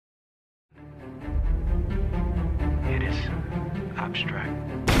Abstract.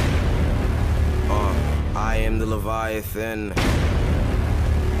 I am the Leviathan.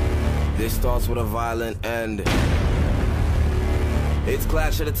 This starts with a violent end. It's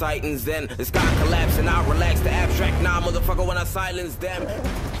Clash of the Titans, then the sky collapsing. I relax the abstract. Nah, motherfucker, when I silence them.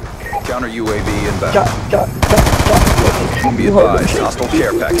 Counter UAV inbound. Be advised, hostile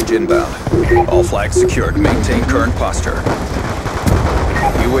care package inbound. All flags secured. Maintain current posture.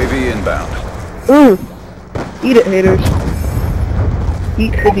 UAV inbound. Eat it, haters.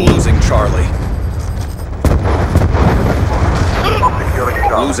 Eat the beat. Losing Charlie.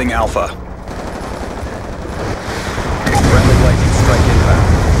 Losing Alpha. Friendly lightning strike inbound.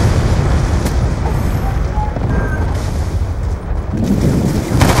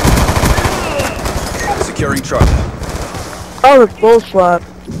 Securing Charlie. Oh, it's bull slap.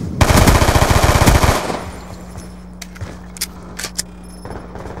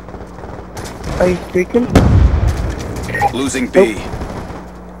 Are you freaking? Losing B.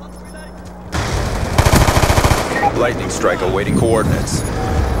 Lightning strike awaiting coordinates.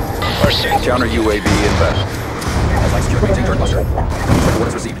 Counter UAV inbound. All flights secure. Maintain current posture.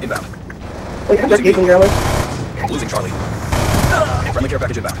 Coordinates received inbound. Wait, start using Charlie. Losing Charlie. Friendly care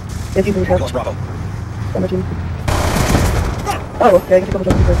package inbound. Yes, you can tell. Lost Bravo. Oh, okay, I can double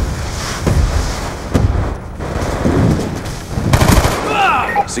jump people.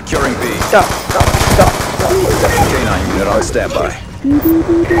 Securing B. Stop. K9 unit on standby.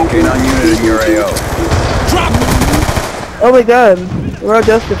 K9 unit in your AO. Oh my god. Raw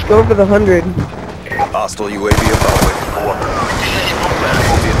Justice, go for the 100. Hostile UAV above.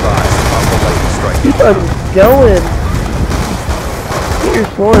 Be advised, hostile lightning strike. Keep on going. Get your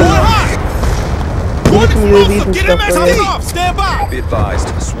form. Get some UAVs and stuff for you. Stand by! Be advised,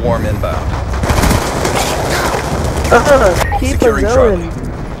 swarm inbound. Keep on Securing going. Charlie.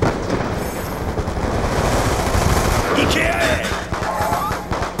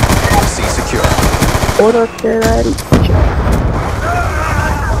 C secure. Order Ferrari.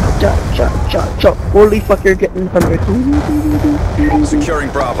 Chop. Holy fuck, you're getting 100. Securing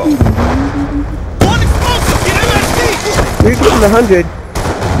Bravo. One explosive! Get MSD! You're getting 100.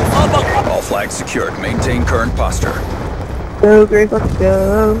 All flags secured. Maintain current posture. Go, Grey Fox,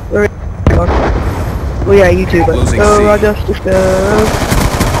 go. Or, well, yeah, you too, but Losing go, C. Raw Justice, go.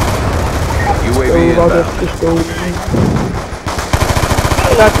 UAV Go, Raw inbound. Justice, go. I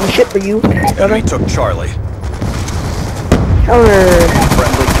got some shit for you. Enemy took Charlie. Counter.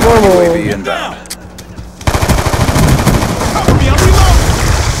 Friendly Normal. UAV inbound. Cover me, I'm reloading!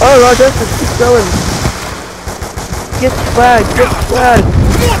 Oh, Raw Justice, keep going. Get flag.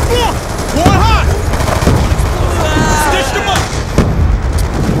 One hot! Stitch them up!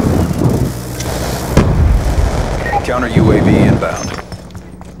 Counter UAV inbound.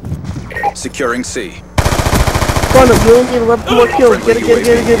 Securing C. Come on, you only need 11 more kills. Get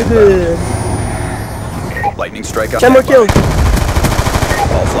it. Lightning strike on 10 more standby. kills.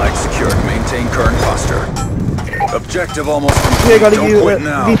 All flags secured. Maintain current posture. Objective almost Here, I complete. gotta Don't use quit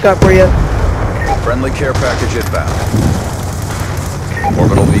now. VSAT for you. Friendly care package inbound.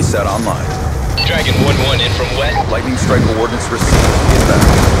 Orbital VSAT online. Dragon 1-1 in from west. Lightning strike coordinates received. Inbound.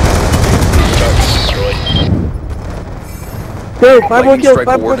 Target destroyed. Go, 5 more Lightning kills, strike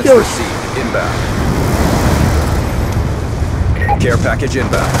 5 more coordinates kills. received. Inbound. Care package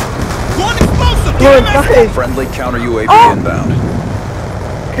inbound. One explosive! Come on, Get MSD! 5. Friendly counter UAV Oh! inbound.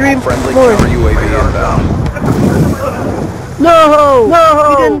 3 Friendly more. counter UAV inbound. No!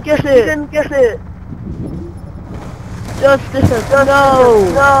 You didn't guess it! Justice,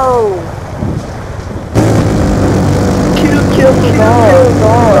 no! 2 kills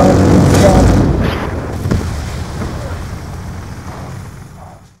all.